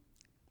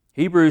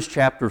Hebrews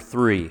chapter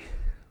 3.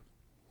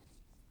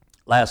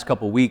 Last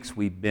couple weeks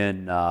we've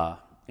been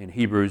in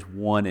Hebrews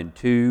 1 and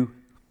 2.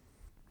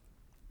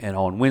 And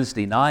on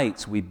Wednesday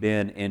nights we've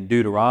been in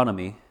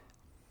Deuteronomy.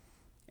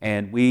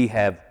 And we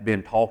have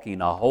been talking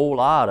a whole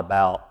lot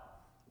about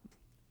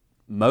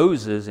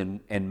Moses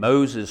and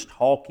Moses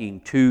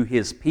talking to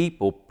his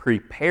people,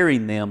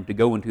 preparing them to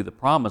go into the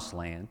promised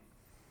land.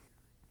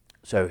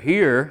 So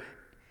here,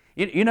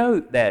 you know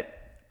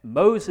that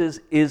Moses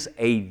is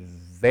a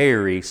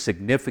very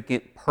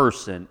significant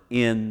person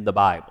in the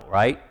Bible,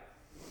 right?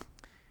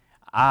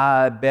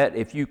 I bet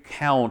if you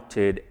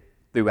counted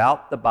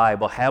throughout the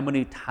Bible how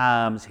many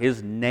times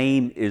his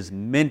name is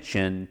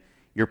mentioned,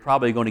 you're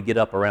probably going to get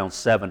up around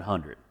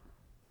 700.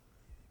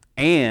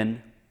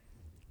 And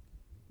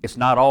it's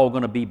not all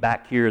going to be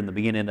back here in the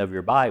beginning of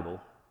your Bible.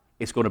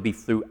 It's going to be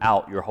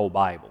throughout your whole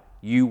Bible.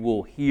 You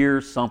will hear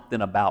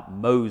something about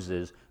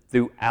Moses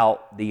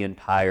throughout the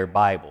entire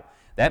Bible.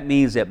 That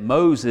means that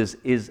Moses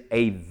is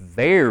a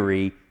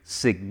very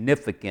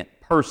significant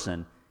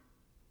person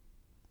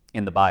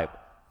in the Bible.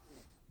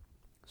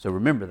 So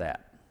remember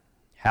that,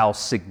 how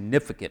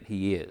significant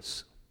he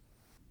is.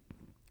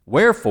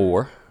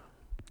 Wherefore,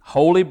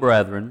 holy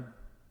brethren,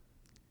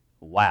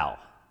 wow.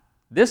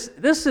 This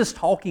is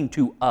talking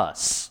to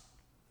us.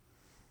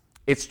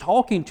 It's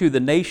talking to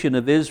the nation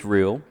of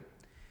Israel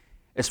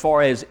as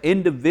far as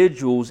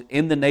individuals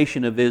in the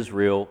nation of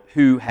Israel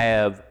who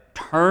have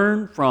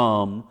turned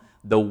from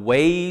the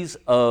ways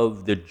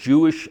of the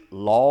Jewish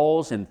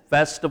laws and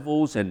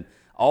festivals and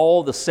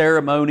all the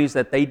ceremonies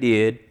that they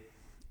did,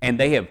 and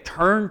they have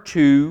turned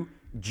to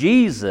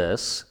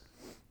Jesus.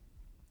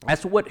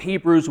 That's what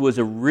Hebrews was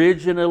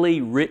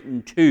originally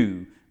written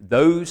to,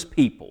 those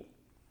people.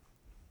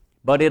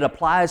 But it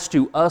applies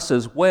to us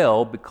as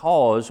well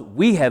because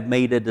we have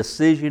made a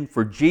decision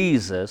for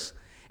Jesus,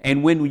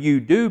 and when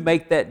you do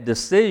make that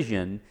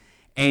decision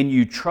and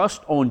you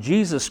trust on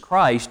Jesus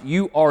Christ,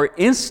 you are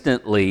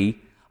instantly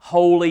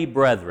holy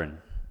brethren.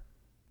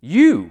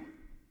 I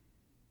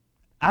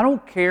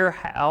don't care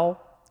how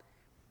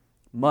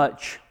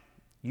much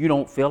you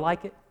don't feel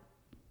like it.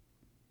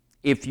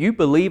 If you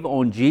believe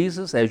on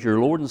Jesus as your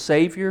Lord and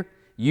Savior,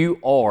 you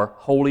are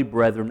holy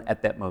brethren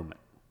at that moment.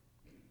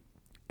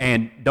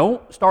 And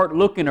don't start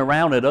looking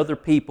around at other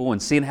people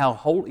and seeing how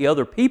holy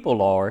other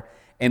people are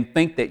and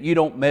think that you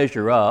don't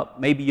measure up.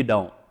 Maybe you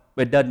don't,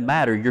 but it doesn't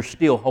matter. You're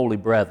still holy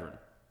brethren.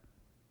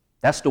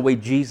 That's the way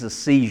Jesus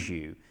sees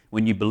you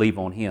when you believe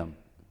on Him.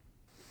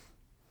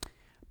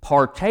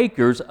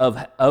 Partakers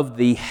of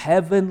the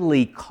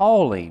heavenly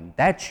calling,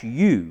 that's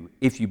you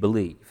if you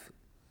believe.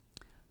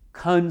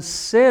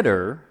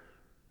 Consider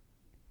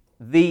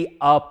the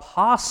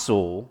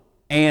apostle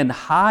and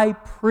high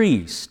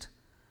priest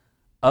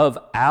of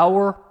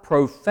our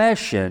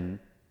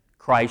profession,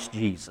 Christ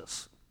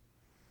Jesus.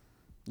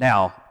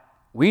 Now,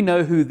 we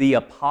know who the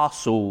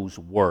apostles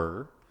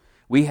were.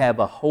 We have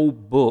a whole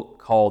book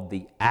called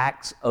the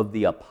Acts of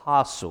the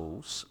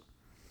Apostles.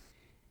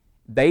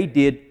 They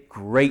did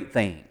great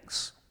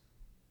things.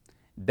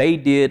 They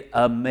did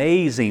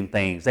amazing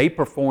things. They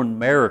performed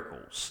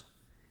miracles.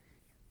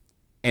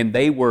 And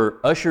they were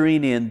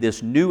ushering in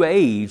this new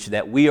age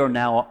that we are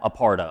now a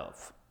part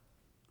of.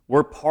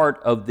 We're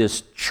part of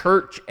this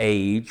church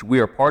age.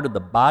 We are part of the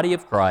body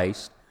of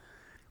Christ.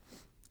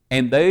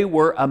 And they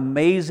were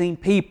amazing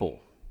people.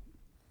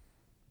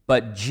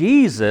 But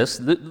Jesus,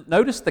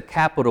 notice the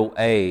capital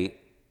A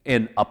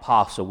in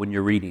apostle when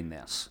you're reading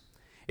this.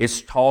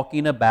 It's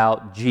talking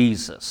about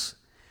Jesus.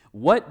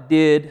 What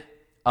did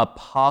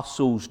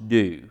apostles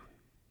do?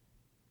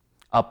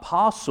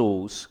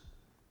 Apostles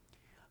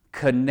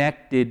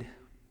connected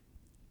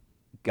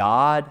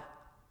God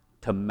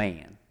to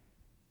man.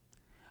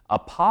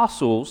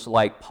 Apostles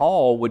like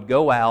Paul would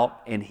go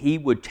out and he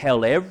would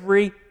tell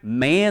every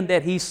man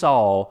that he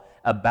saw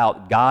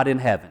about God in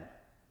heaven.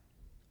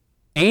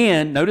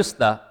 And notice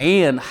the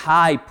and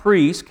high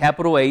priest,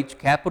 capital H,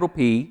 capital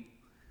P.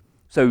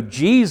 So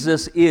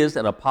Jesus is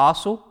an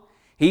apostle.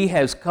 He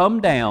has come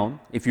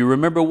down, if you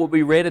remember what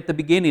we read at the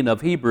beginning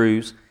of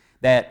Hebrews,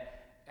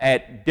 that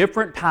at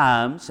different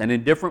times and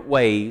in different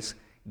ways,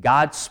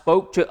 God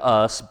spoke to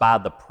us by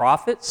the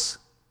prophets,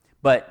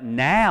 but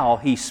now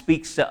He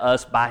speaks to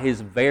us by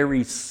His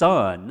very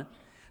Son.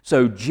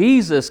 So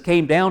Jesus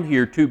came down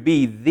here to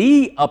be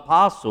the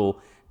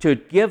apostle to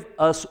give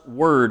us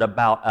word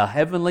about a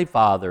heavenly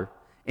Father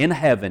in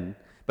heaven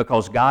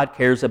because God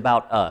cares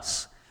about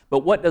us.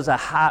 But what did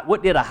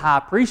a high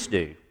priest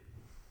do?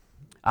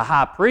 A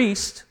high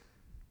priest,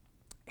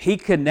 he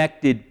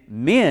connected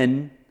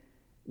men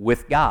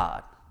with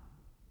God.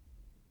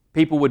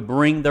 People would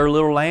bring their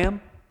little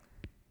lamb.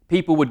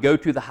 People would go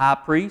to the high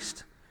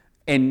priest,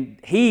 and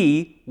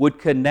he would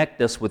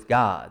connect us with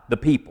God, the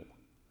people.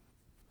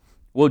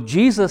 Well,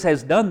 Jesus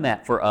has done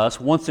that for us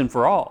once and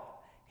for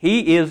all.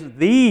 He is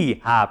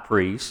the high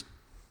priest,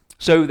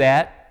 so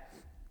that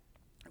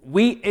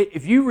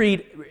if you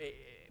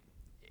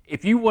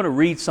want to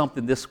read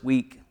something this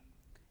week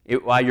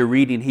while you're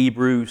reading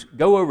Hebrews,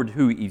 go over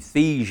to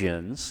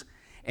Ephesians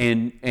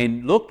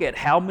and look at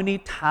how many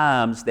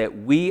times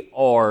that we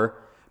are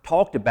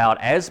talked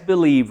about as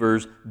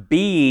believers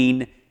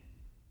being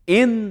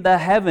in the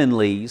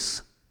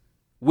heavenlies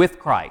with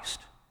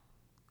Christ.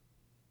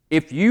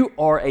 If you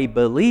are a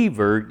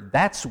believer,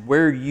 that's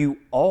where you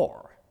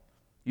are.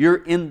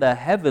 You're in the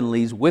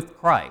heavenlies with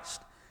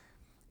Christ,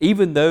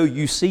 even though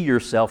you see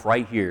yourself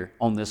right here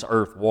on this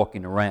earth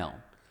walking around.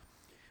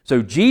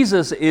 So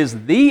Jesus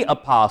is the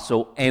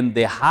apostle and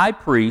the high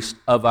priest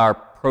of our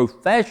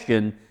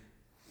profession.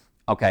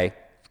 Okay,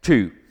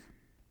 2.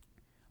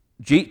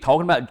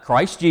 Talking about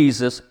Christ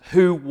Jesus,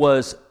 who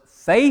was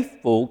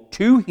faithful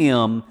to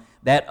him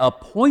that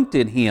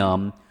appointed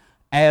him,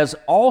 as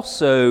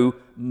also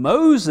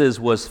Moses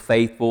was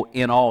faithful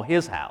in all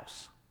his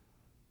house.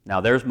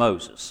 Now there's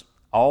Moses,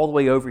 all the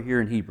way over here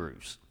in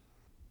Hebrews.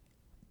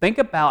 Think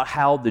about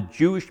how the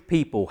Jewish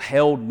people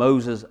held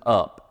Moses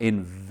up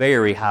in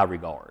very high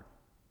regard.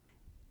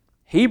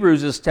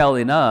 Hebrews is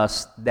telling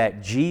us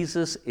that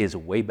Jesus is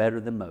way better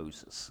than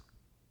Moses.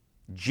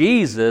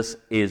 Jesus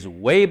is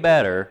way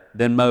better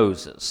than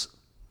Moses.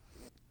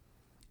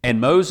 And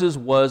Moses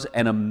was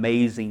an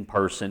amazing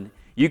person.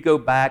 You go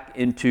back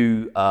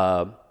into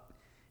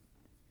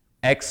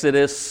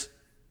Exodus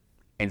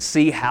and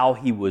see how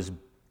he was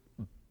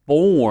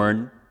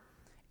born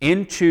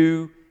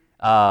into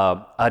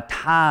a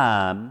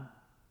time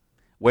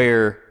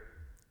where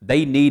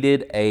they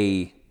needed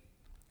a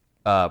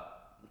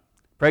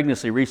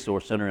pregnancy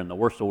resource center in the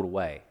worst sort of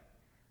way.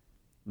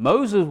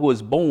 Moses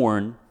was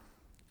born,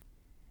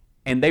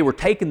 and they were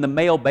taking the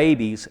male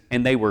babies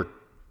and they were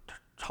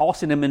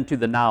tossing them into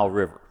the Nile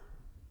River.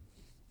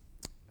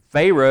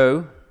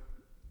 Pharaoh,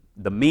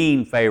 the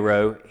mean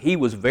Pharaoh, he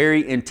was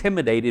very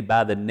intimidated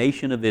by the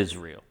nation of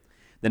Israel.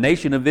 The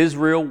nation of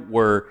Israel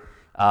were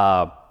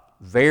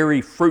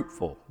very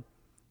fruitful.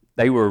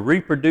 They were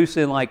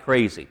reproducing like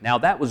crazy. Now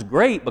that was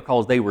great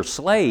because they were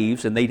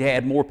slaves and they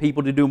had more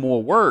people to do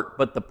more work,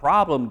 but the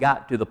problem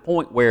got to the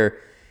point where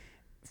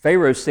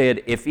Pharaoh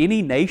said, if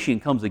any nation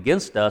comes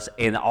against us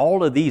and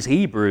all of these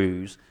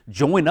Hebrews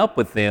join up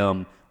with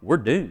them, we're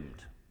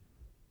doomed.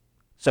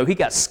 So he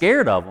got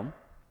scared of them.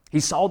 He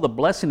saw the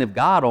blessing of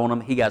God on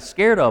them. He got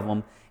scared of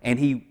them, and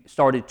he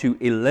started to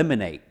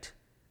eliminate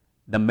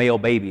the male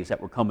babies that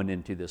were coming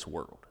into this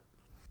world.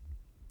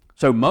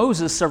 So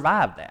Moses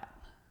survived that.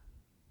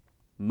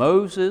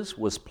 Moses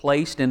was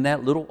placed in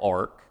that little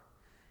ark,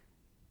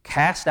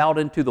 cast out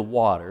into the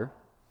water,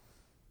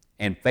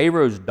 and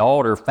Pharaoh's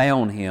daughter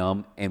found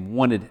him and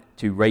wanted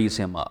to raise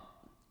him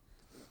up.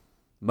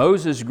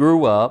 Moses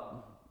grew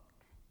up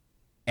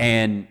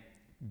and,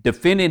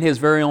 defending his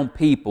very own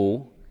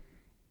people,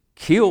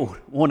 killed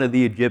one of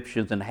the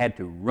Egyptians and had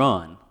to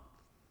run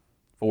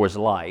for his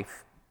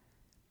life.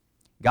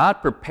 God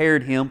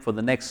prepared him for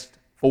the next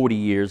 40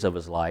 years of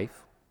his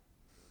life.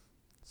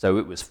 So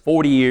it was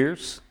 40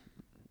 years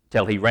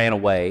till he ran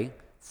away,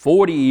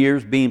 40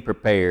 years being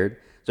prepared.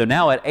 So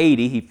now at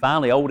 80, he's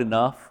finally old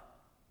enough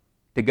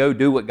to go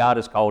do what God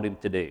has called him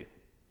to do.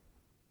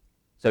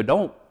 So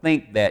don't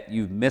think that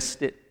you've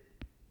missed it.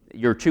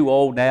 You're too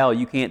old now,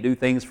 you can't do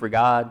things for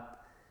God.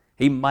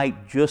 He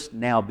might just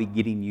now be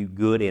getting you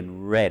good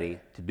and ready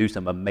to do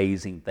some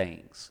amazing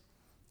things.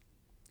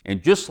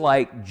 And just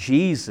like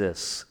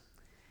Jesus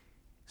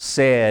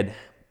said,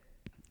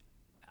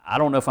 I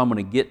don't know if I'm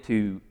going to get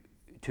to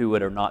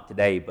it or not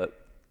today, but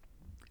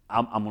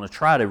I'm going to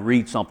try to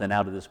read something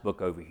out of this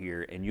book over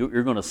here, and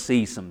you're going to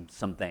see some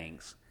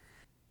things.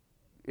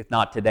 If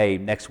not today,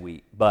 next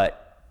week.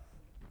 But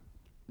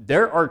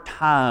there are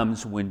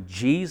times when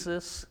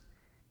Jesus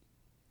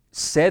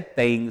said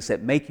things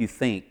that make you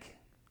think,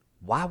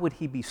 why would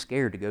he be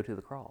scared to go to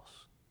the cross?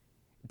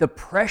 The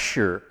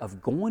pressure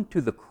of going to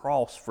the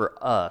cross for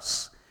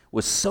us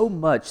was so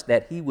much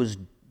that he was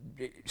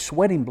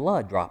sweating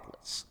blood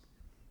droplets.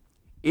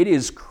 It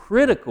is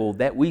critical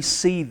that we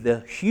see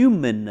the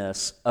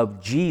humanness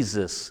of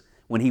Jesus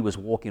when he was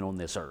walking on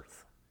this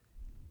earth.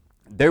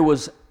 There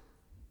was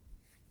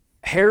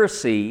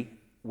heresy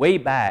way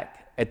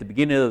back at the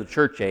beginning of the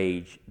church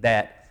age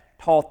that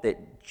taught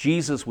that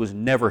Jesus was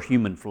never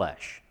human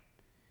flesh.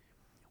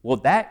 Well,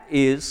 that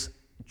is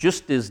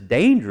just as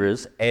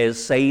dangerous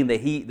as saying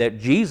that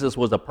Jesus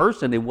was a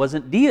person and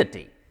wasn't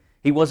deity.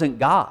 He wasn't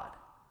God.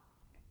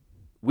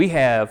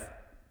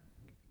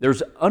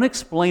 There's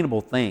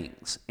unexplainable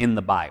things in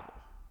the Bible.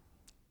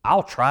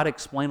 I'll try to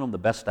explain them the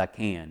best I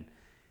can.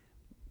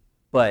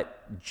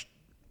 But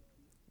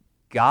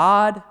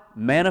God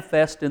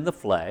manifest in the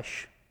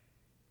flesh.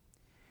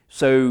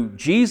 So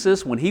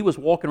Jesus, when he was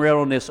walking around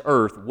on this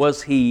earth,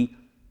 was he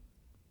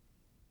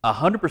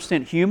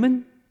 100%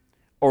 human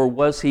or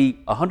was he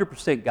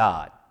 100%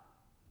 God?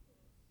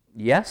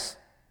 Yes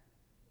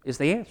is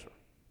the answer.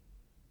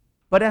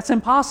 But that's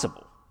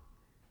impossible.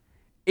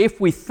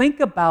 If we think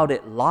about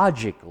it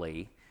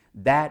logically,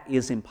 that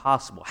is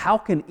impossible. How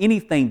can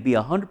anything be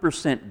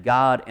 100%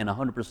 God and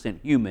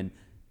 100% human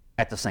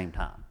at the same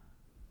time?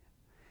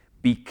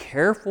 Be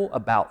careful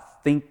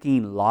about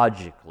thinking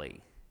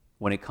logically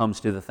when it comes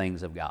to the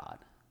things of God.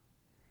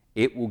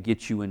 It will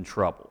get you in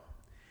trouble.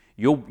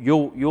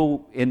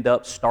 you'll end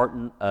up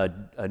starting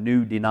a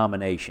new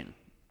denomination,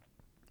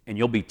 and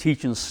you'll be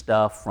teaching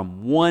stuff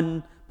from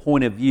one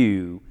point of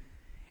view,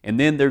 and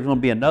then there's going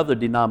to be another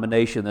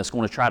denomination that's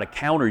going to try to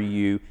counter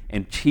you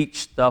and teach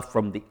stuff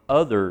from the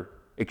other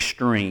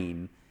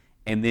extreme,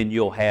 and then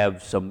you'll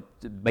have some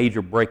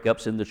major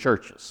breakups in the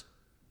churches.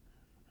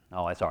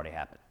 Oh, that's already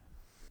happened.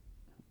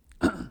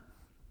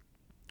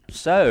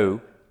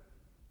 So,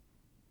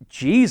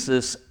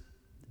 Jesus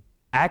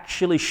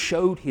actually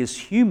showed his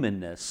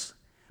humanness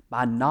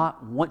by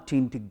not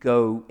wanting to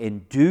go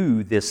and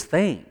do this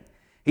thing.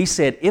 He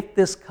said, if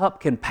this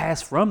cup can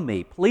pass from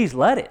me, please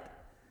let it.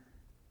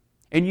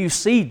 And you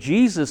see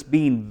Jesus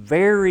being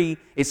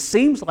it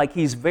seems like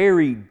he's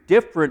very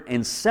different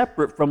and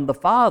separate from the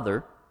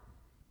Father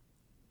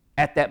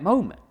at that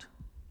moment.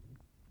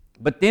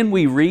 But then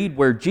we read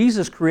where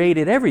Jesus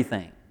created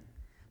everything.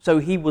 So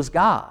he was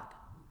God.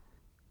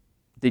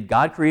 Did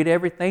God create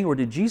everything, or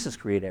did Jesus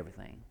create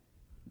everything?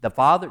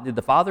 Did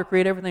the Father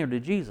create everything, or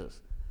did Jesus?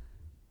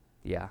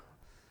 Yeah.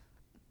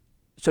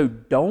 So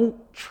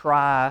don't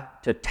try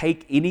to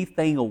take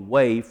anything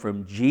away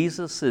from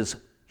Jesus'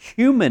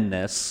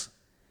 humanness,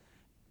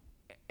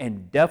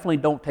 and definitely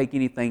don't take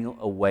anything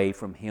away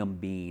from him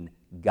being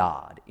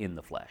God in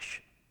the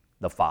flesh,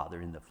 the Father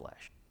in the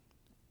flesh.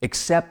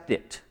 Accept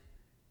it.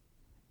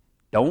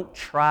 Don't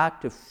try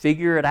to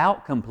figure it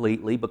out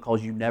completely,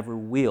 because you never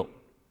will.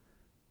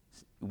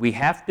 We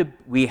have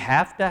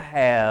to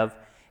have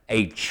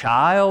a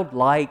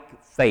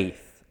childlike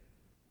faith.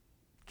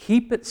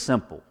 Keep it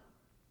simple.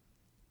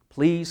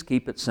 Please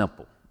keep it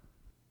simple.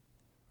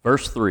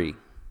 Verse 3.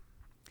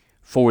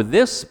 For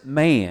this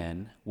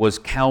man was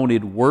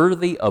counted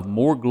worthy of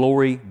more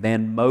glory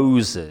than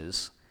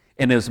Moses,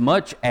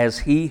 inasmuch as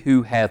he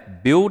who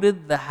hath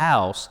builded the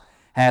house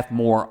hath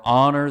more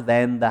honor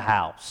than the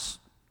house.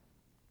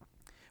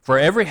 For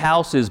every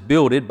house is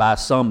builded by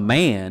some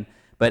man,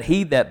 but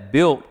he that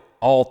built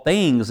all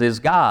things is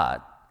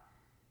God.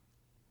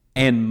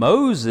 And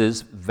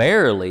Moses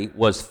verily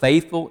was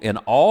faithful in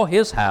all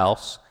his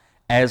house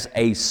as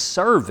a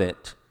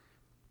servant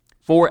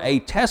for a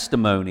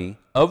testimony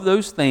of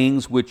those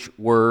things which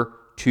were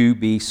to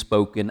be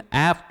spoken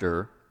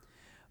after.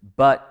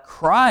 But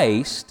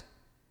Christ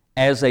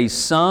as a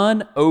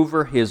son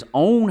over his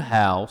own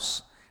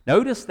house.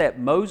 Notice that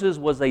Moses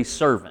was a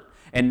servant,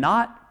 and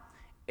not.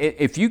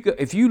 If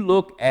you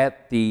look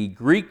at the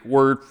Greek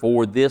word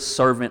for this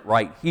servant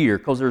right here,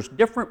 because there's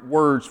different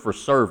words for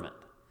servant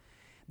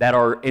that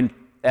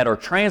are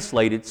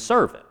translated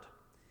servant,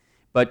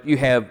 but you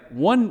have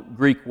one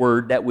Greek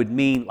word that would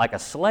mean like a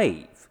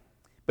slave,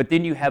 but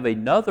then you have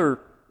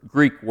another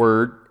Greek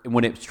word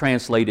when it's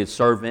translated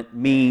servant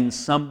means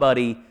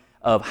somebody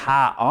of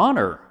high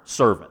honor,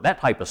 servant,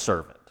 that type of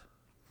servant,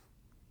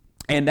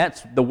 and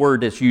that's the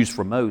word that's used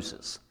for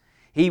Moses.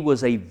 He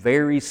was a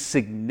very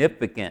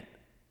significant,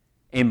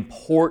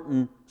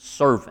 important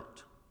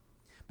servant.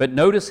 But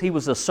notice he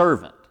was a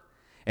servant,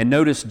 and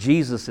notice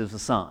Jesus is a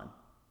son.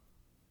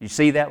 You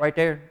see that right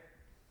there?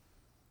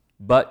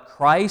 But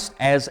Christ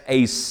as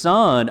a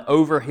son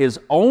over his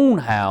own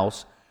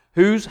house,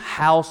 whose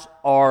house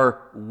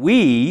are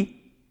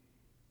we?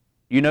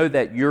 You know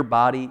that your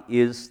body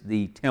is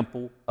the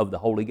temple of the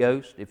Holy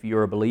Ghost if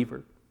you're a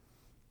believer.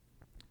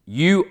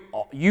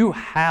 You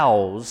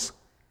house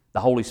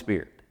the Holy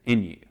Spirit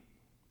in you.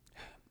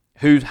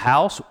 Whose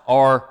house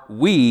are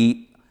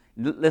we?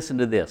 Listen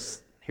to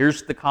this.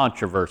 Here's the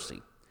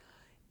controversy.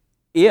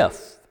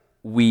 If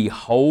we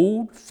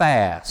hold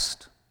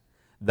fast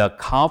the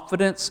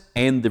confidence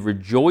and the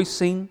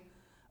rejoicing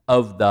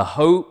of the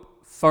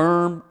hope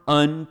firm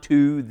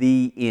unto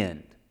the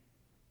end.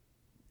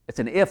 It's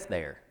an if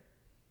there.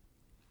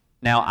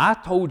 Now, I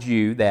told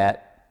you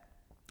that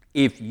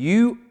if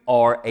you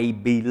are a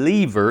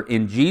believer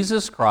in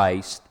Jesus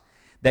Christ,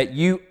 that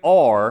you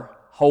are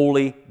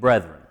holy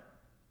brethren.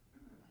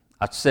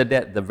 I said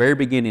that at the very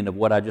beginning of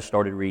what I just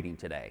started reading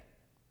today.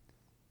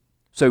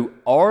 So,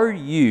 are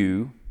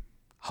you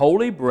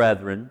holy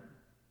brethren,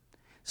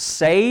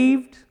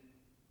 saved,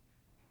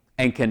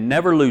 and can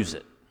never lose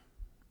it?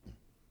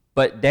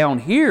 But down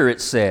here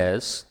it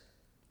says,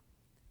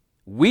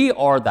 we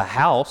are the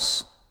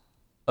house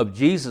of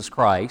Jesus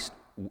Christ,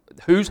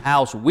 whose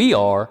house we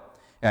are.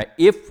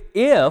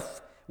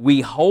 If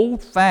we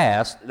hold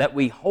fast, that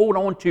we hold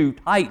on to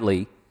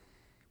tightly,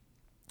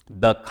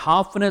 the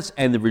confidence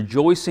and the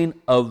rejoicing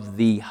of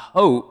the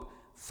hope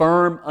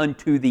firm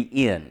unto the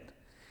end.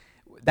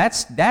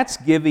 That's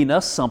giving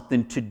us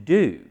something to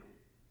do.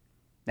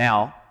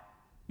 Now,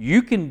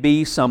 you can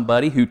be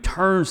somebody who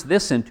turns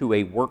this into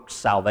a works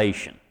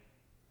salvation.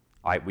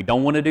 All right, we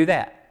don't want to do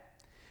that.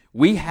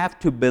 We have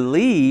to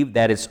believe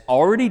that it's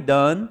already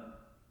done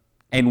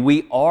and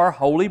we are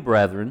holy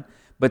brethren,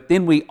 but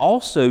then we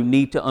also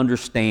need to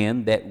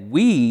understand that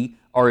we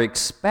are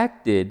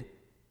expected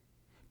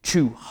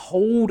to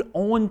hold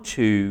on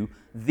to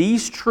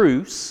these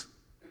truths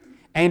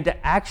and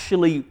to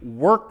actually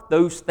work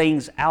those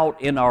things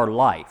out in our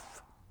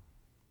life.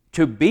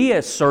 To be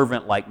a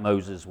servant like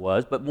Moses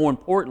was, but more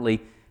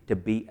importantly, to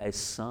be a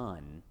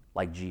son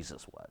like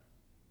Jesus was.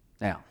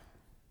 Now,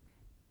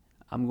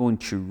 I'm going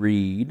to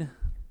read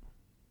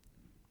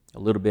a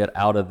little bit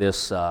out of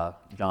this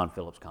John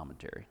Phillips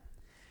commentary.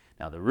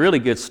 Now, the really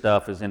good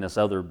stuff is in this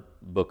other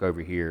book over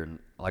here, and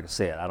like I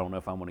said, I don't know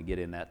if I'm going to get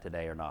in that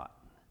today or not.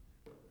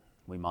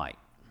 We might.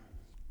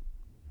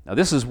 Now,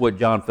 this is what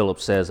John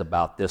Phillips says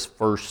about these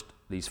first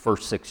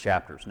 6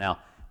 chapters. Now,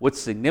 what's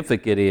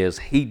significant is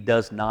he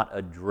does not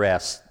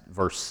address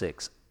verse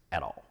 6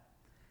 at all.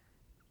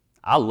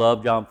 I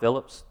love John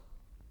Phillips,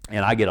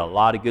 and I get a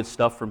lot of good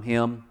stuff from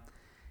him,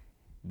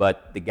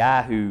 but the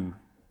guy who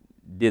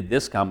did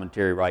this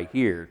commentary right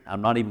here,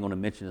 I'm not even going to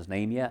mention his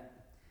name yet,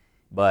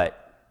 but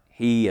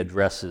he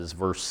addresses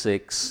verse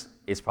 6.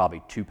 It's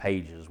probably 2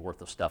 pages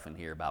worth of stuff in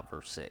here about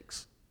verse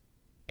 6,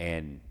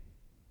 and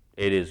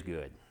it is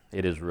good.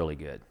 It is really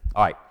good.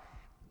 All right,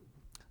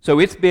 so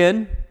it's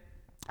been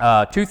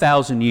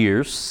 2,000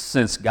 years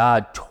since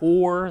God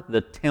tore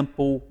the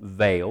temple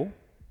veil,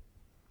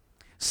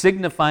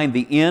 signifying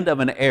the end of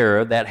an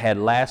era that had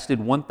lasted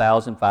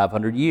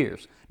 1,500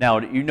 years. Now,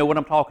 you know what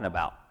I'm talking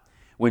about.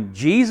 When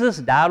Jesus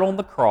died on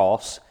the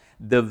cross,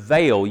 the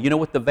veil, you know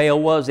what the veil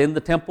was in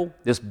the temple?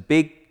 This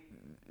big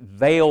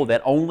veil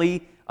that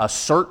only a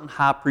certain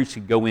high priest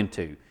could go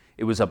into.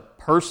 It was a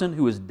person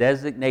who was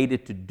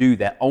designated to do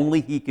that.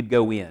 Only he could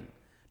go in.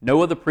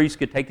 No other priest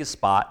could take his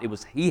spot.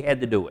 He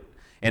had to do it.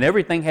 And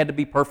everything had to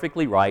be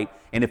perfectly right.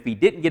 And if he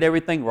didn't get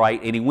everything right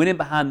and he went in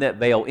behind that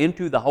veil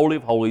into the Holy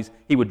of Holies,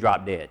 he would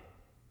drop dead.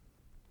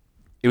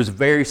 It was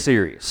very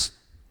serious.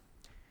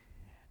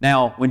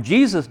 Now, when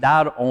Jesus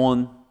died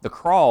on the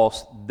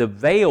cross, the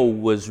veil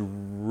was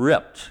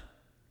ripped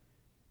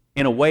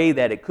in a way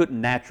that it couldn't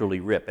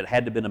naturally rip. It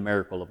had to have been a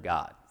miracle of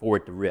God for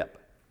it to rip,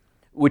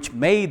 which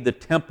made the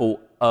temple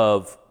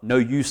of no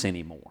use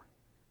anymore.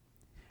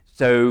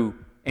 So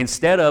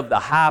instead of the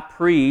high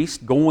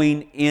priest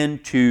going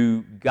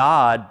into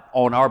God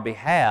on our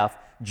behalf,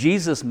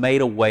 Jesus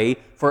made a way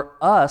for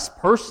us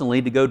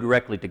personally to go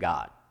directly to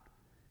God.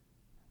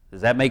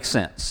 Does that make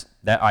sense?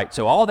 All right,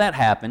 so all that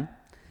happened,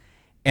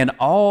 and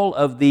all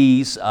of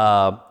these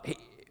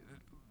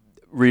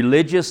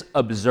religious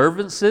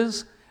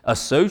observances,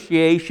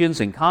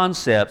 associations, and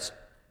concepts,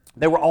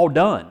 they were all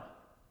done,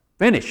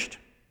 finished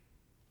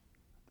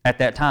at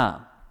that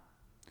time.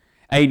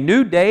 A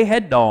new day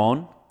had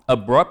dawned.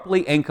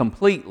 Abruptly and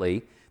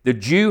completely, the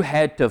Jew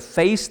had to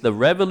face the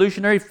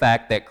revolutionary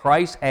fact that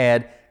Christ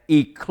had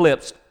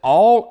eclipsed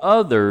all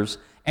others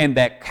and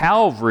that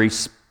Calvary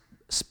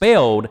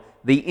spelled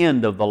the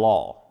end of the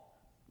law.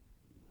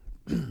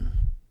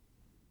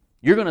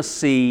 You're going to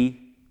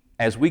see,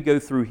 as we go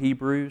through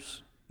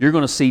Hebrews, you're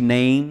going to see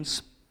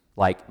names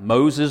like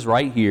Moses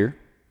right here.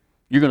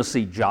 You're going to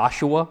see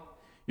Joshua.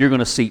 You're going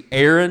to see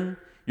Aaron.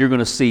 You're going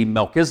to see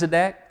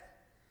Melchizedek.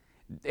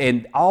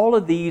 And all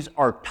of these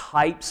are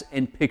types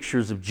and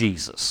pictures of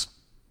Jesus.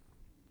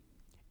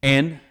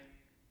 And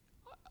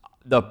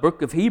the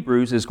book of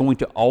Hebrews is going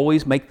to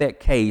always make that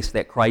case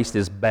that Christ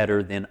is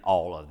better than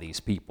all of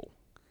these people.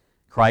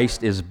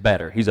 Christ is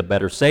better. He's a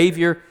better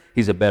Savior.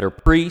 He's a better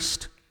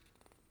priest.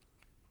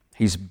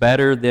 He's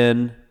better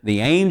than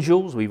the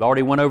angels. We've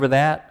already went over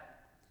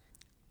that.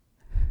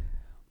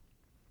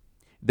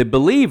 The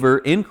believer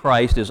in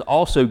Christ is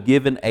also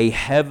given a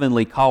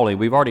heavenly calling.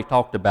 We've already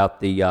talked about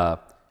the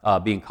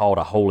being called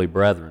a holy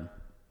brethren.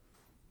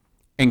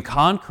 In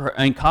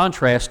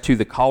contrast to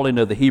the calling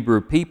of the Hebrew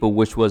people,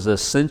 which was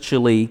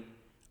essentially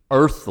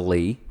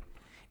earthly,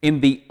 in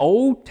the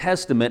Old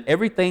Testament,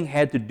 everything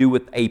had to do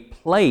with a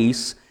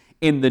place.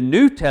 In the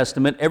New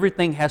Testament,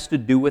 everything has to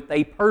do with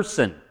a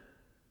person.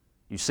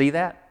 You see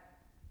that?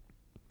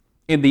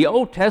 In the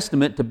Old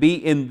Testament, to be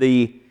in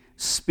the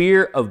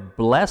sphere of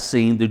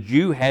blessing, the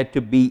Jew had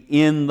to be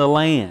in the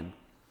land.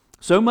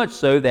 So much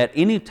so that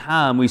any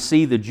time we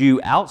see the Jew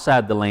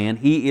outside the land,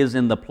 he is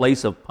in the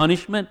place of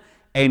punishment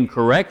and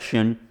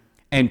correction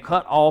and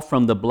cut off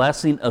from the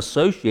blessing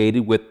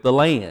associated with the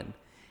land.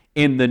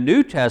 In the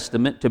New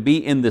Testament, to be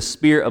in the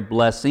sphere of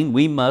blessing,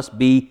 we must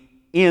be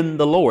in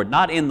the Lord.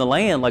 Not in the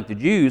land like the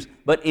Jews,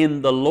 but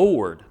in the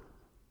Lord.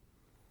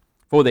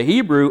 For the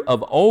Hebrew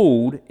of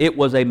old, it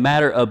was a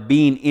matter of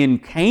being in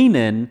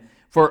Canaan.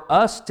 For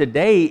us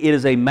today, it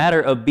is a matter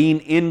of being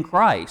in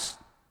Christ.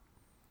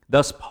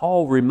 Thus,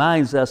 Paul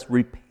reminds us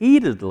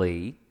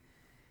repeatedly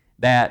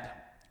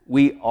that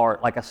we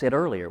are, like I said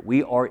earlier,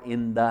 we are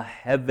in the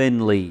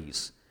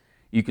heavenlies.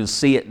 You can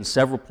see it in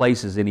several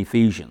places in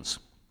Ephesians.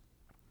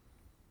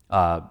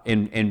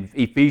 In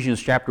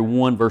Ephesians chapter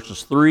 1,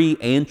 verses 3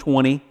 and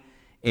 20.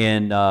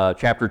 In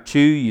chapter 2,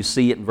 you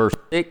see it in verse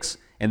 6.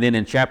 And then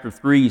in chapter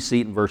 3, you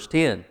see it in verse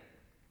 10.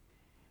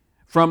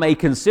 From a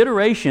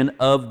consideration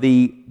of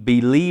the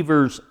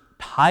believer's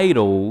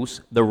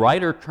titles, the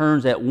writer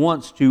turns at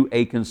once to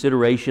a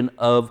consideration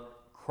of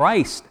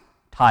Christ's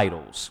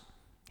titles.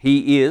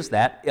 He is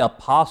that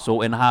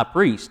apostle and high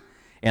priest,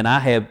 and I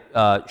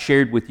have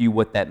shared with you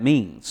what that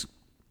means.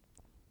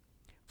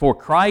 For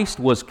Christ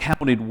was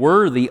counted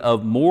worthy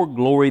of more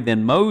glory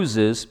than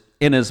Moses,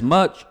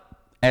 inasmuch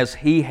as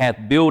he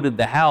hath builded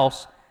the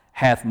house,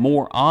 hath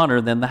more honor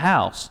than the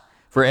house.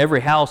 For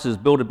every house is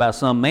builded by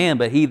some man,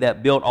 but he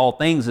that built all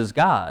things is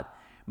God.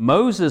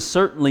 Moses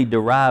certainly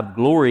derived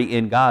glory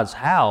in God's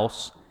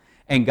house,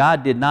 and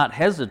God did not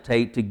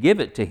hesitate to give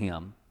it to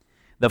him.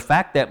 The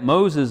fact that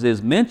Moses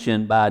is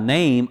mentioned by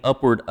name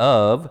upward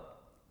of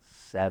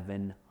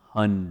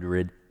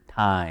 700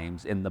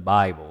 times in the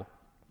Bible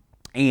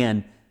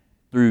and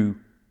through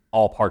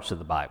all parts of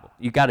the Bible.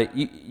 You're going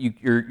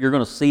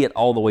to see it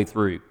all the way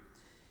through.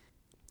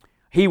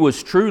 He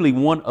was truly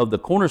one of the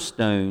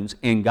cornerstones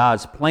in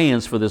God's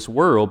plans for this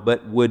world, but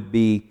it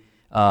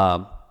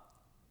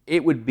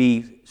would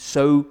be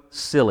so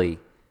silly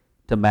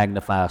to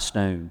magnify a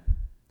stone.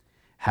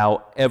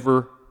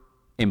 However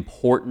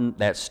important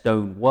that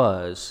stone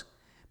was,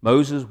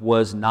 Moses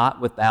was not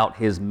without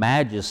his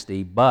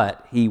majesty,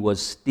 but he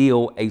was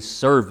still a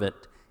servant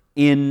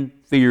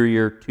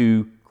inferior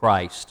to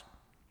Christ.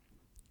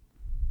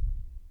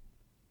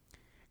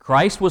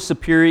 Christ was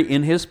superior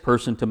in his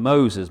person to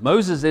Moses.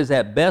 Moses is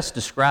at best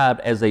described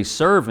as a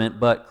servant,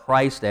 but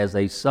Christ as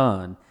a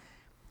son.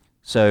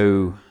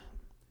 So,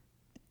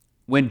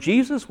 when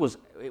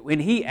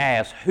he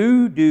asked,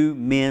 "Who do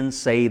men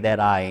say that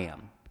I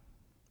am?"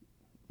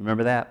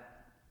 Remember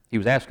that? He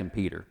was asking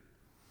Peter.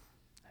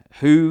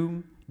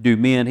 Who do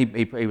men,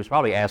 he was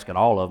probably asking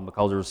all of them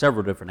because there were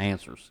several different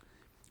answers.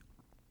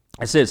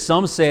 It says,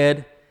 some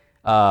said,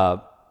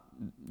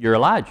 you're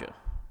Elijah.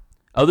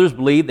 Others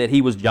believed that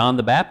he was John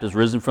the Baptist,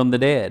 risen from the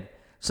dead.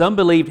 Some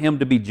believed him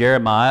to be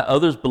Jeremiah.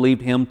 Others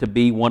believed him to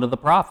be one of the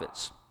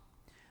prophets.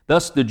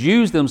 Thus, the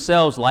Jews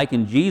themselves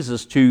likened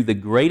Jesus to the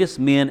greatest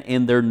men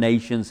in their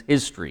nation's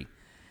history.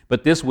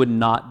 But this would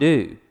not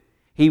do.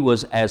 He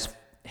was as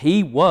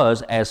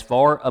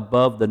far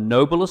above the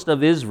noblest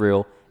of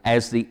Israel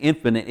as the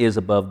infinite is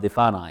above the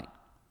finite.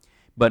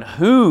 But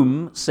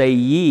whom say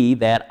ye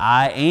that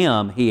I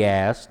am? He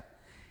asked.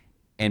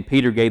 And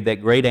Peter gave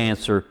that great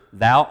answer,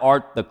 Thou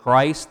art the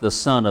Christ, the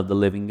Son of the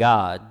living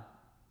God.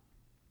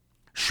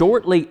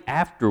 Shortly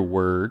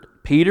afterward,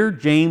 Peter,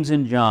 James,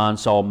 and John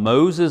saw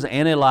Moses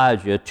and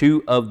Elijah,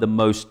 two of the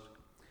most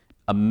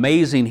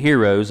amazing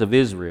heroes of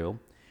Israel,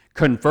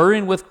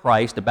 conferring with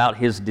Christ about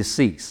his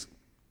decease.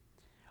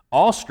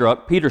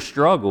 Awestruck, Peter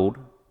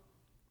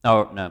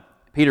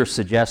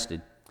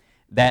suggested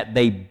that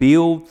they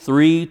build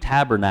 3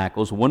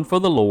 tabernacles, one for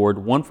the Lord,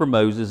 one for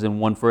Moses, and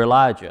one for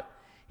Elijah.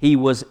 He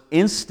was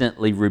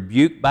instantly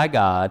rebuked by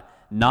God.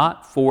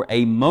 Not for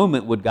a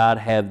moment would God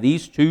have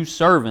these 2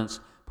 servants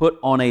put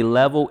on a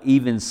level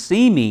even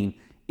seeming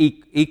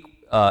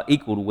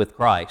equal with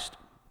Christ.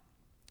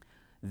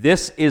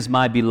 This is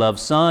my beloved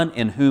Son,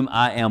 in whom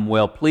I am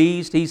well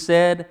pleased, he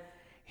said.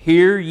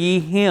 Hear ye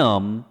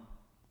him.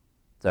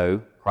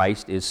 So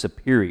Christ is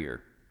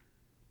superior.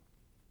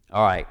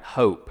 All right,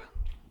 hope.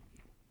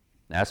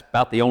 That's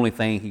about the only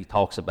thing he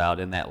talks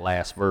about in that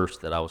last verse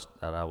that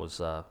I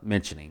was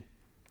mentioning.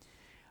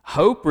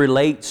 Hope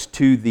relates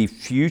to the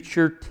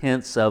future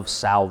tense of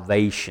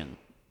salvation.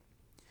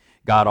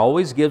 God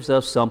always gives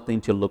us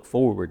something to look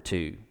forward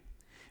to.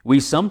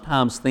 We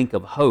sometimes think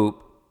of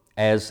hope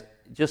as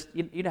just,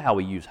 you know how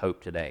we use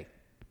hope today.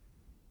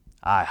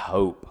 I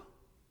hope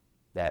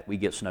that we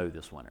get snow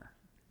this winter.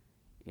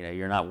 You know,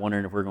 you're not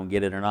wondering if we're going to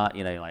get it or not.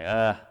 You know, you're like,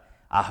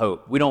 I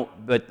hope. We don't,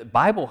 but the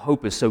Bible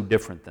hope is so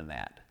different than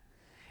that.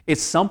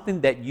 It's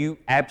something that you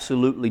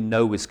absolutely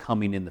know is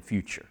coming in the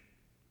future,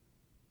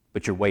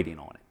 but you're waiting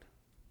on it.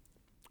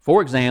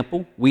 For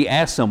example, we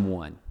ask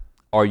someone,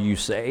 are you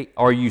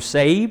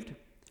saved?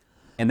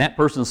 And that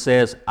person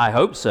says, I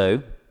hope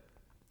so.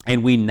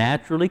 And we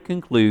naturally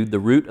conclude the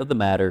root of the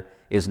matter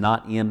is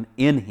not in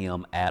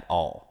him at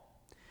all.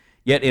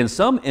 Yet in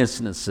some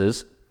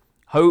instances,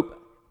 hope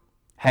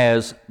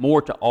has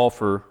more to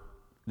offer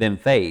than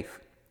faith.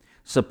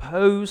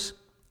 Suppose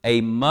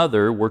a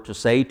mother were to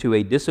say to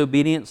a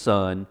disobedient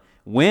son,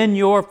 when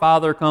your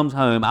father comes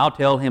home, I'll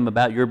tell him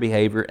about your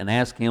behavior and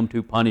ask him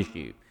to punish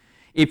you.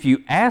 If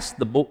you ask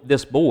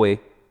this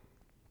boy,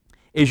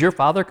 is your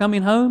father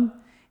coming home?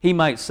 He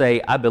might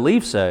say, I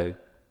believe so,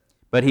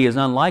 but he is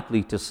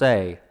unlikely to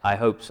say, I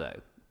hope so.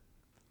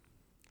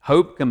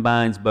 Hope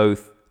combines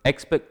both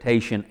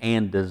expectation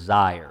and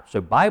desire.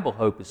 So Bible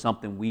hope is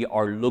something we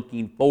are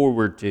looking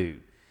forward to.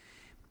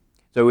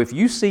 So if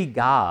you see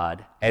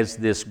God as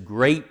this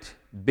great,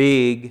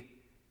 big,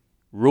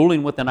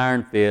 ruling with an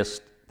iron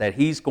fist, that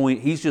he's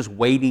just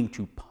waiting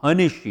to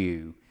punish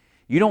you,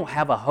 you don't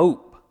have a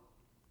hope,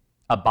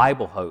 a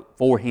Bible hope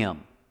for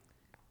him.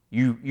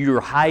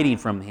 You're hiding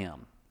from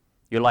him.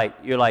 You're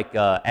like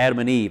Adam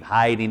and Eve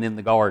hiding in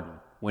the garden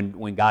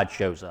when God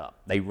shows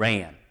up. They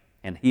ran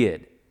and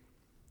hid,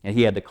 and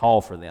he had to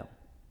call for them.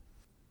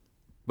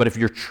 But if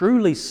you're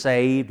truly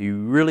saved,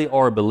 you really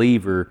are a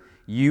believer,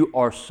 you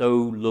are so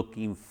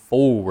looking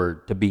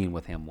forward to being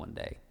with him one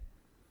day.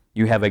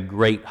 You have a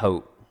great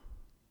hope.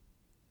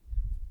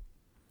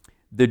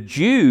 The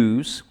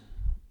Jews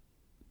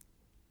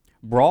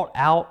brought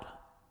out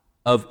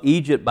of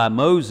Egypt by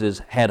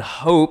Moses had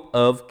hope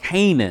of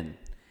Canaan.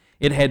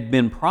 It had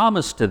been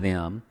promised to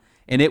them,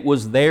 and it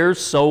was theirs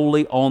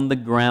solely on the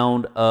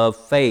ground of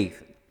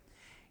faith.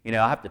 You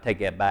know, I have to take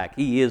that back.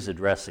 He is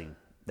addressing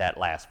that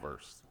last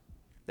verse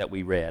that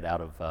we read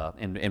out of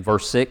in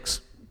verse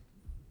 6.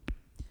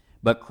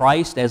 But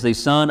Christ as a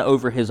son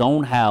over his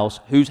own house,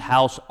 whose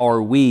house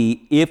are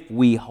we, if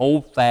we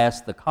hold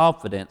fast the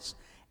confidence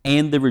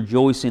and the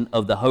rejoicing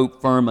of the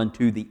hope firm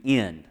unto the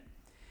end.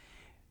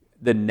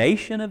 The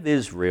nation of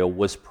Israel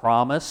was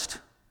promised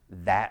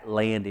that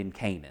land in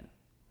Canaan.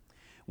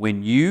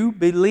 When you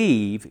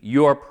believe,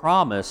 you are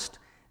promised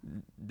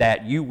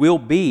that you will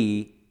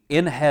be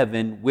in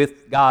heaven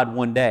with God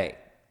one day.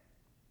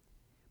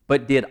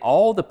 But did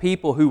all the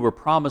people who were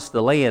promised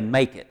the land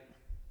make it?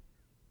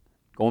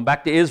 Going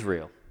back to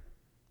Israel,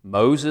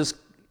 Moses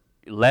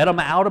led them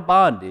out of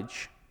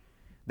bondage.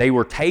 They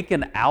were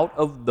taken out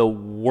of the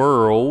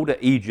world,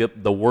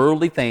 Egypt, the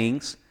worldly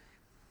things.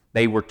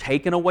 They were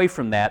taken away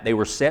from that. They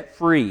were set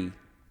free.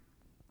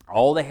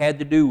 All they had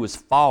to do was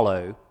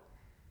follow.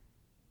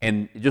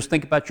 And just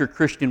think about your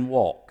Christian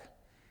walk.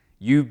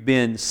 You've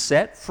been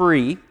set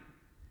free,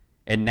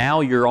 and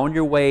now you're on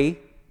your way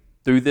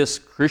through this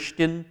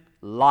Christian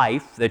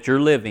life that you're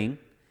living,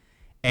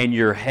 and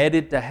you're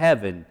headed to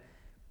heaven.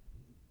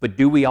 But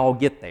do we all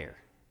get there?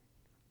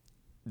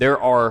 That's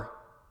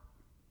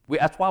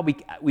why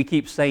we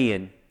keep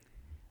saying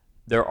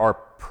there are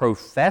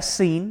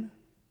professing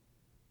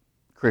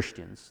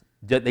Christians.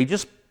 They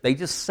just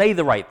say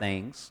the right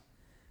things,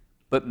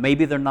 but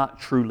maybe they're not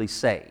truly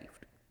saved.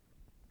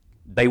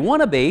 They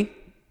want to be,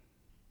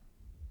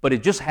 but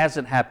it just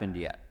hasn't happened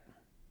yet.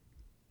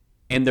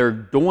 And they're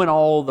doing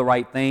all the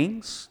right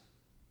things,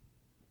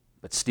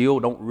 but still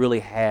don't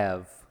really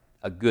have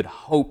a good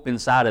hope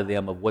inside of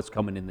them of what's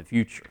coming in the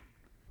future.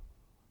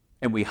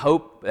 And we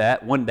hope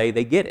that one day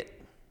they get it,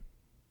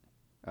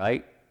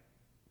 right?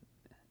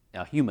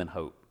 Now, human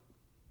hope.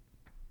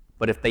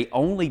 But if they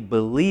only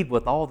believe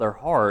with all their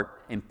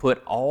heart and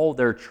put all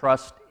their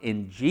trust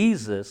in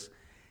Jesus,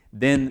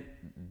 then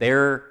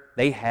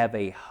they have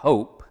a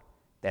hope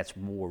that's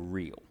more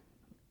real.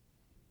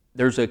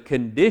 There's a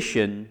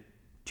condition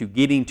to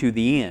getting to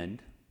the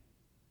end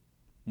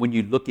when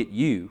you look at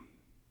you,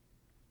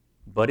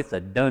 but it's a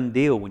done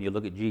deal when you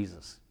look at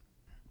Jesus.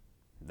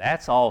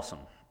 That's awesome.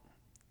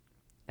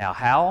 Now,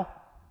 how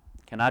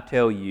can I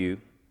tell you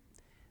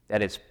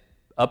that it's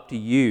up to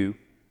you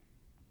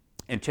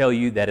and tell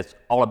you that it's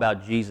all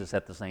about Jesus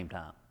at the same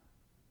time?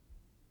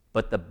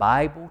 But the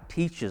Bible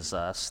teaches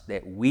us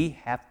that we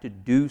have to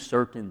do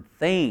certain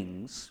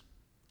things.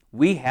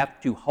 We have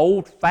to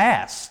hold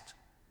fast.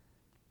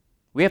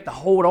 We have to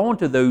hold on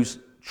to those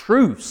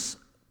truths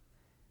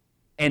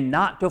and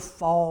not to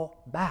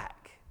fall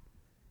back.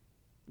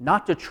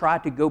 Not to try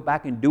to go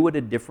back and do it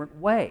a different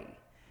way.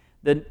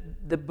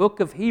 The book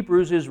of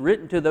Hebrews is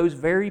written to those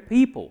very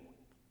people.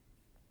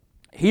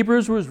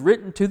 Hebrews was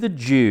written to the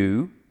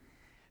Jew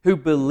who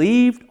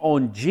believed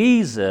on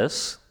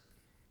Jesus,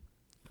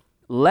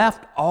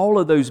 left all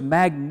of those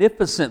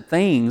magnificent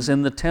things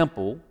in the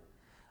temple,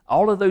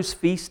 all of those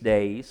feast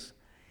days,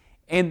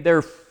 and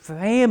their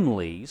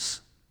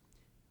families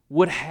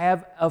would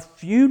have a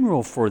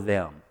funeral for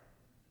them.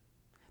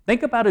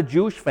 Think about a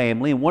Jewish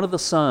family, and one of the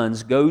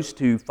sons goes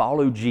to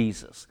follow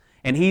Jesus,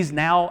 and he's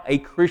now a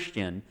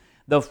Christian.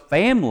 The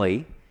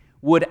family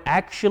would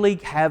actually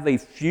have a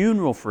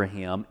funeral for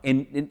him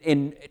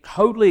and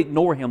totally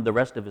ignore him the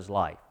rest of his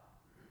life.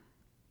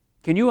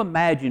 Can you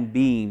imagine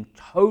being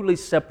totally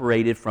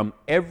separated from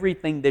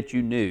everything that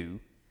you knew,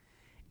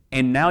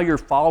 and now you're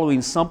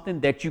following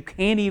something that you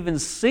can't even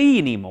see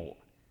anymore?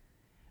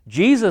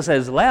 Jesus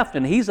has left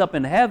and he's up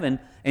in heaven,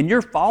 and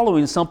you're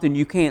following something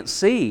you can't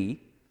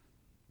see.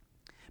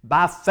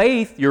 By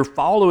faith, you're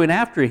following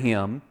after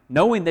him,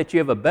 knowing that you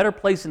have a better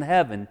place in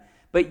heaven,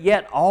 but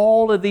yet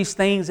all of these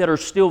things that are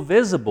still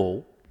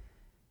visible,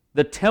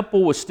 the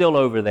temple was still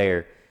over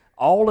there.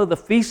 All of the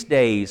feast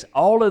days,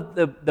 all of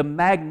the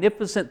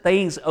magnificent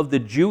things of the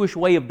Jewish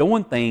way of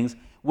doing things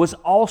was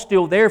all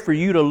still there for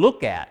you to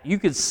look at. You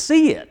could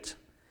see it.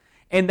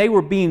 And they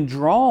were being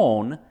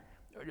drawn,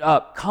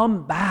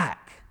 come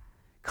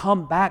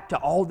back to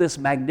all this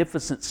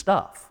magnificent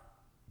stuff.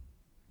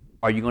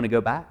 Are you going to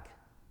go back?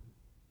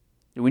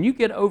 When you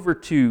get over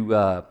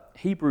to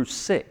Hebrews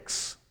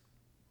 6,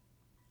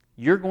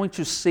 you're going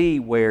to see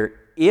where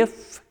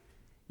if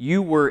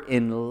you were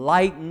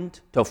enlightened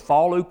to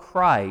follow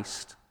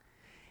Christ,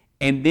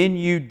 and then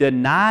you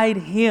denied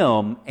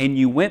him and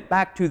you went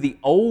back to the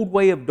old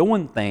way of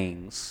doing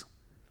things,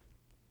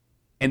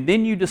 and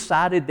then you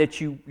decided that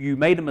you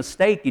made a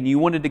mistake and you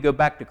wanted to go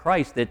back to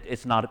Christ, that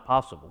it's not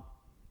possible.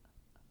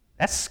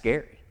 That's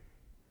scary.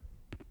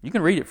 You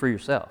can read it for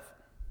yourself.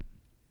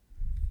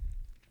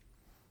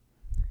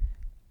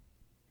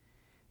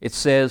 It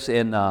says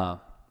in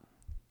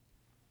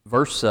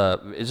this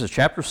is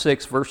chapter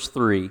 6, verse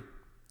 3,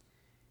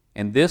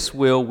 and this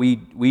will we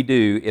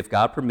do if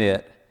God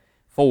permit,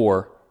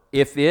 for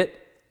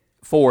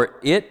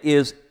it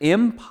is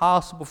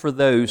impossible for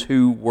those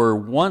who were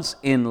once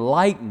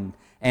enlightened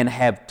and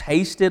have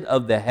tasted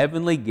of the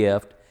heavenly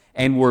gift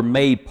and were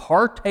made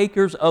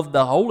partakers of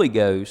the Holy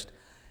Ghost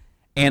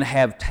and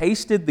have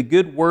tasted the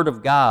good word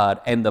of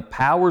God and the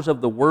powers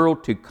of the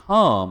world to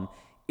come,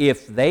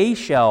 if they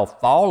shall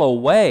fall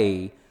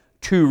away,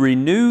 to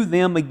renew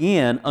them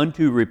again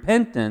unto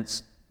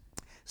repentance,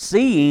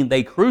 seeing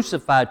they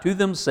crucify to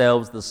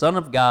themselves the Son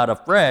of God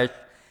afresh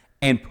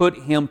and put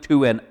him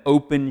to an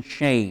open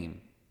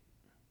shame.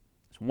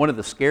 It's one of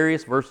the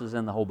scariest verses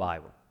in the whole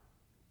Bible.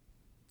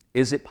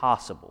 Is it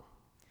possible?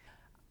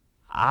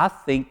 I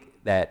think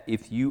that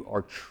if you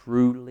are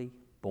truly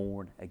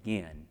born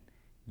again,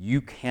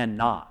 you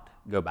cannot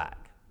go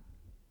back.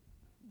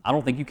 I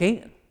don't think you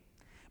can.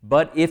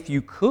 But if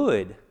you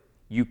could,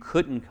 you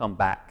couldn't come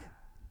back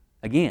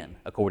again,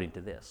 according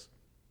to this.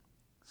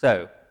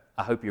 So,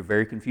 I hope you're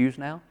very confused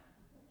now.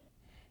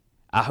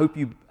 I hope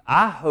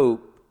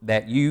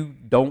that you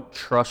don't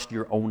trust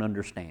your own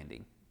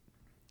understanding.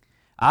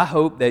 I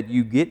hope that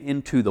you get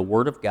into the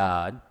Word of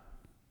God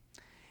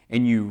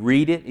and you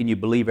read it and you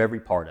believe every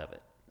part of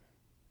it.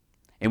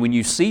 And when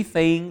you see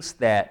things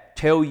that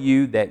tell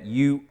you that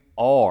you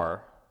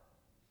are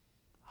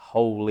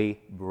holy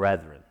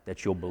brethren,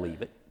 that you'll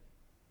believe it.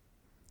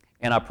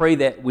 And I pray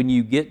that when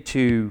you get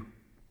to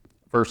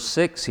verse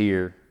 6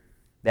 here,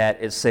 that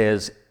it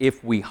says,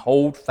 if we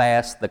hold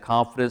fast the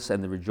confidence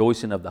and the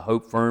rejoicing of the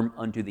hope firm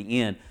unto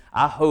the end,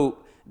 I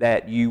hope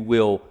that you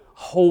will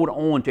hold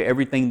on to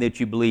everything that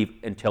you believe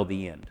until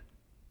the end.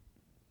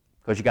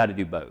 Because you got to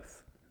do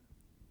both.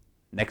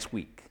 Next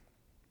week.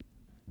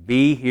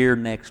 Be here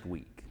next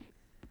week.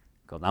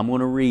 Because I'm going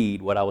to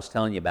read what I was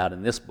telling you about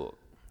in this book.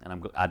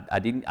 And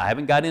I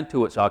haven't got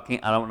into it, so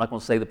I'm not going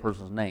to say the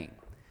person's name.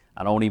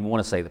 I don't even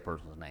want to say the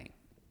person's name.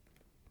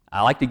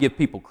 I like to give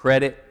people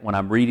credit when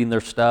I'm reading their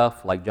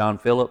stuff, like John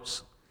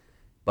Phillips,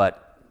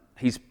 but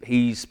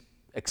he's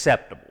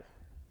acceptable.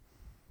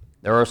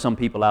 There are some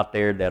people out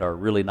there that are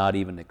really not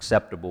even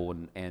acceptable,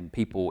 and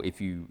people, if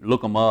you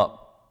look them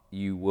up,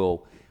 you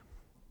will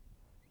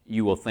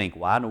think,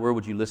 why in the world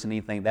would you listen to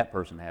anything that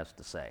person has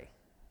to say?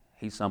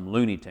 He's some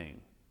Looney Tune.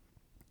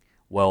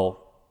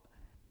 Well,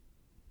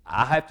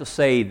 I have to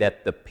say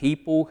that the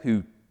people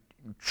who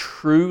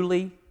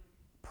truly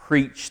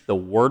preach the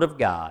Word of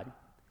God,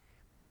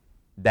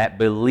 that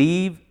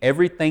believe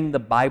everything the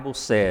Bible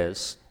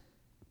says,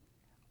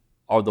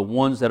 are the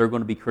ones that are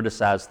going to be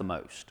criticized the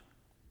most.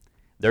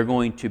 They're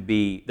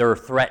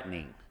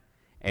threatening,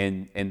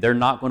 and they're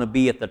not going to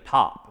be at the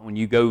top. When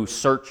you go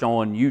search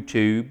on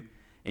YouTube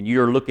and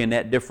you're looking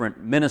at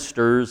different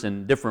ministers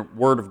and different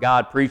Word of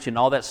God preaching,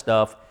 all that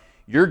stuff,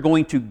 you're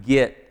going to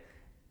get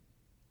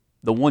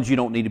the ones you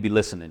don't need to be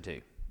listening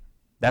to.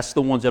 That's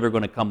the ones that are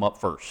going to come up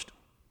first.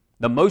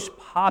 The most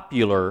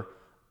popular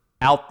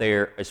out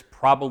there is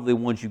probably the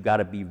ones you've got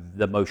to be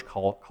the most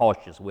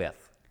cautious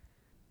with.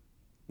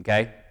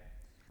 Okay?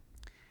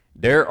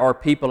 There are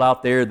people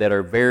out there that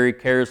are very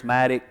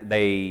charismatic.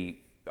 They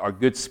are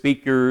good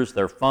speakers.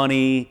 They're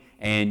funny,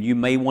 and you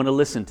may want to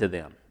listen to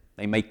them.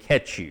 They may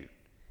catch you.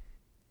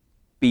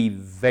 Be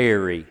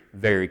very,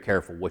 very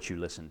careful what you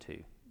listen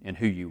to and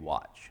who you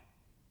watch.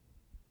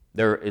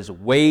 There is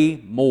way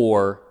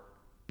more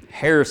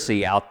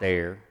heresy out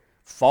there,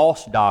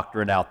 false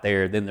doctrine out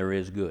there than there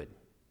is good.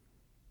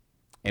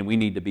 And we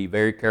need to be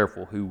very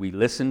careful who we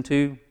listen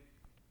to.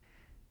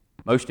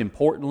 Most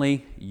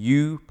importantly,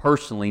 you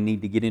personally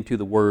need to get into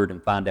the Word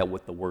and find out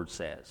what the Word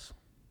says.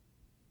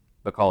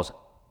 Because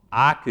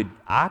I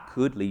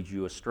could lead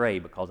you astray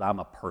because I'm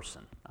a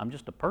person. I'm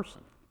just a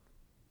person.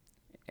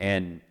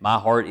 And my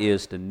heart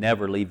is to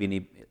never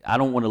I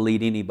don't want to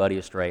lead anybody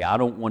astray. I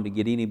don't want to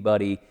get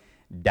anybody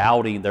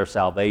doubting their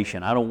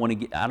salvation. I don't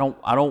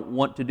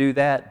want to do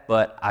that,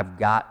 but I've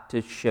got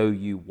to show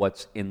you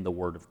what's in the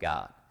Word of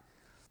God.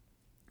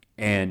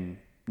 And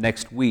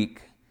next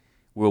week,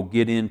 we'll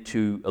get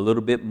into a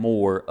little bit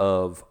more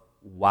of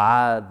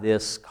why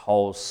this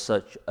caused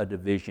such a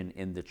division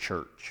in the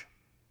church.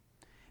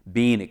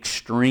 Being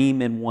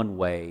extreme in one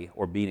way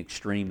or being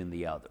extreme in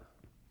the other.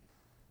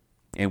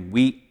 And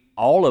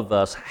all of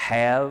us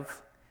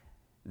have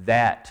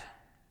that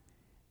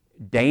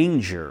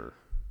danger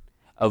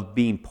of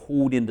being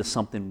pulled into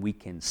something we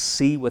can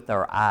see with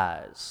our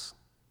eyes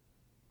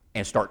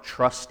and start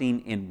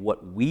trusting in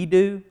what we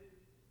do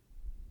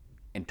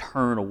and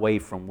turn away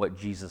from what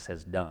Jesus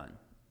has done.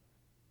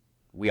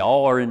 We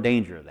all are in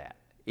danger of that.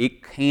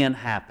 It can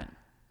happen.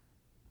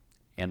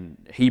 And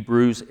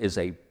Hebrews is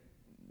a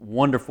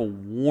wonderful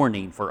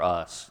warning for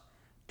us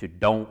to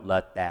don't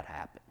let that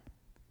happen.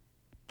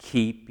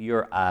 Keep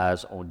your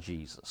eyes on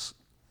Jesus.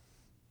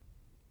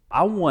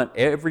 I want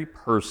every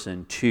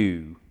person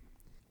to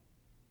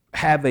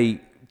have a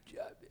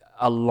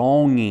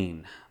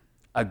longing,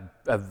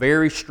 a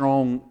very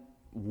strong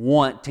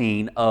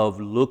wanting of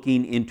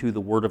looking into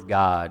the Word of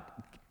God.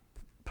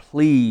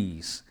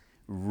 Please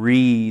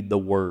read the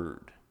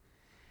Word.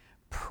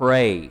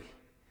 Pray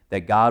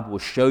that God will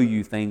show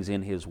you things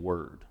in His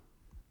Word.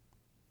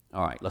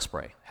 All right, let's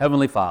pray.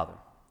 Heavenly Father,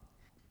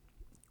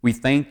 we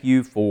thank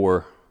you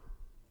for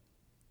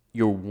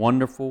your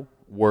wonderful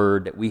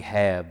Word that we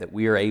have, that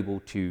we are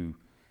able to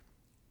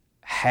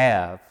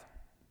have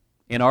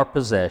in our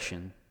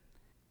possession.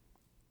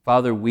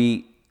 Father,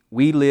 we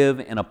we live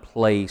in a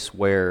place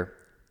where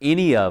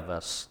any of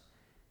us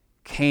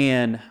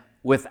can,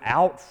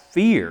 without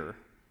fear,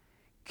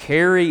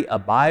 carry a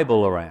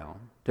Bible around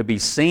to be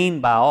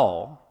seen by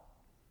all.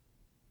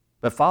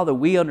 But Father,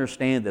 we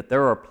understand that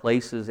there are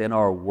places in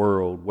our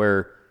world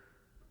where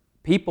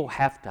people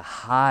have to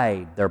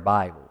hide their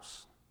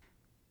Bibles.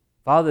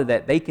 Father,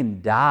 that they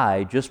can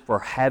die just for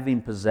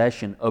having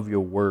possession of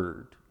your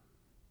Word.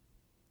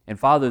 And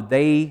Father,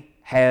 they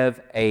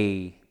have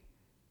a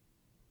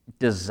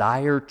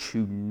desire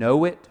to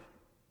know it,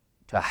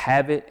 to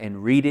have it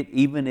and read it,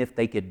 even if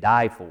they could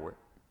die for it.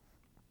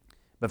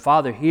 But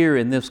Father, here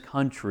in this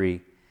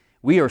country,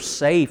 we are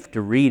safe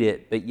to read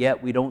it, but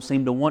yet we don't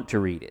seem to want to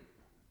read it.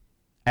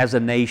 As a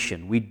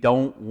nation, we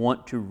don't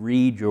want to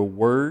read your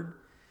Word.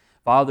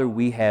 Father,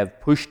 we have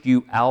pushed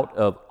you out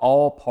of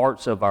all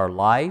parts of our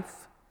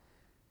life,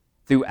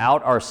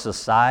 throughout our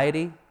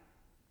society,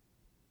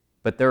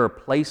 but there are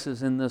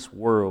places in this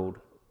world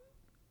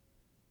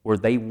where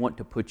they want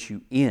to put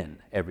you in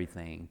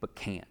everything, but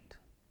can't.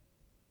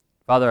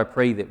 Father, I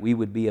pray that we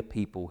would be a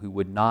people who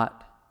would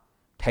not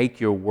take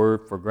your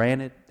word for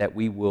granted, that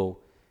we will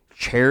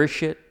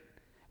cherish it,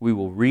 we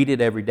will read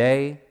it every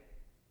day,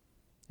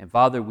 and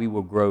Father, we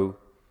will grow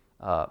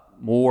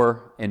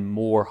more and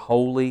more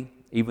holy,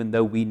 even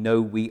though we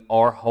know we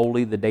are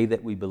holy the day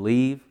that we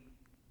believe.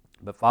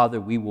 But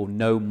Father, we will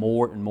know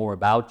more and more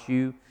about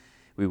you.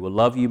 We will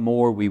love you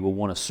more. We will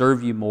want to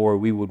serve you more.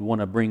 We would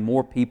want to bring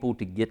more people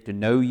to get to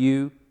know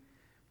you.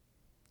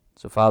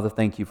 So Father,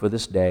 thank you for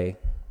this day.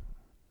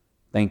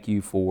 Thank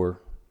you for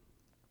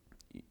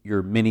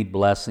your many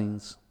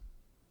blessings.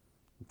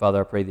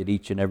 Father, I pray that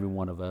each and every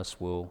one of us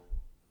will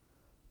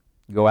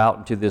go out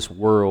into this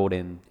world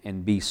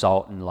and be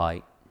salt and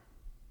light.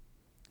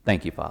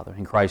 Thank you, Father.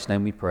 In Christ's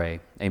name we pray.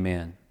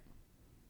 Amen.